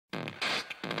It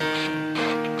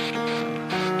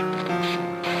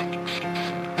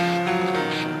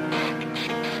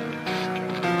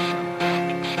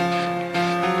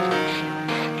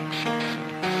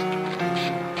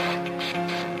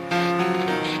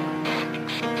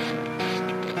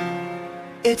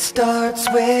starts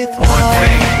with one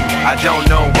thing, I don't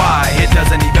know why. It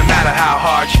doesn't even matter how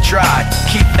hard you try.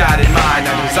 Keep that in mind,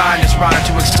 I designed this rhyme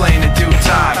to explain in due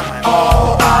time.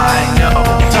 All I know,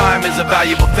 time is a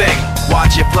valuable thing.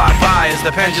 Watch it fly by as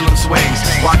the pendulum swings.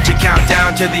 Watch it count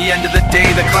down to the end of the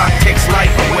day. The clock takes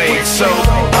life away, it's so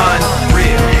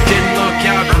unreal. Didn't look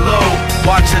out below,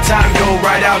 watch the time go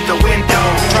right out the window.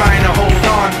 Trying to hold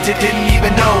on, didn't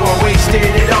even know I wasted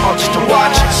it all just to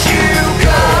watch you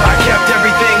go. I kept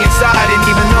everything inside, and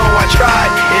even though I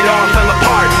tried, it all fell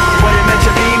apart. What it meant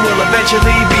to me will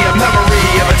eventually be a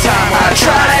memory of a time when I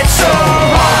tried so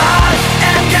hard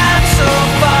and got so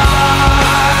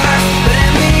far, but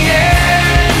in the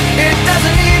end, it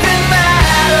doesn't even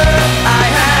matter. I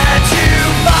had to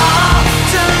fall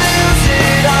to lose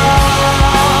it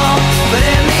all, but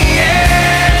in the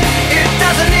end, it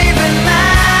doesn't even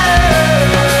matter.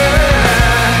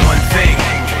 One thing,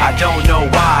 I don't know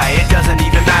why. It doesn't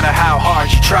even matter how hard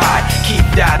you try. Keep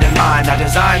that in mind, I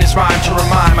designed this rhyme to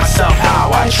remind myself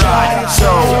how I tried so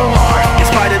hard. In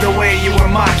spite of the way you were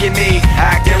mocking me,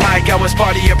 acting like I was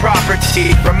part of your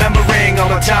property, remembering all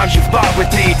the times you fought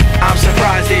with me, I'm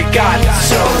surprised it got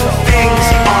so. Things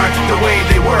aren't the way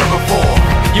they were before.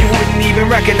 You wouldn't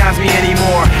even recognize me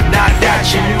anymore. Not that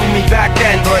you knew me back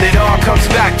then, but it all comes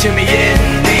back to me in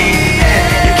the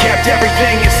end. You kept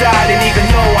everything inside, and even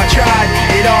though I tried,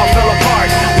 it all fell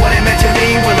apart. What it meant to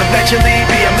me will eventually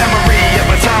be a memory of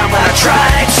a time when I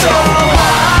tried so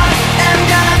hard and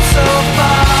got so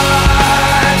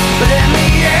far, but in the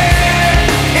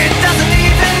end, it doesn't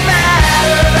even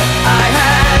matter. I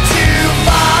had to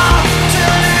fall to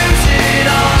lose it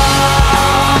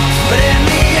all, but in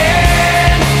the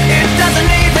end, it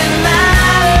doesn't even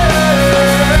matter.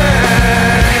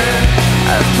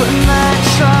 I put my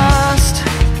trust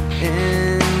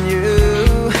in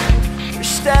you,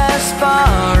 pushed as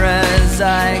far as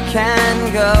I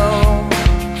can go.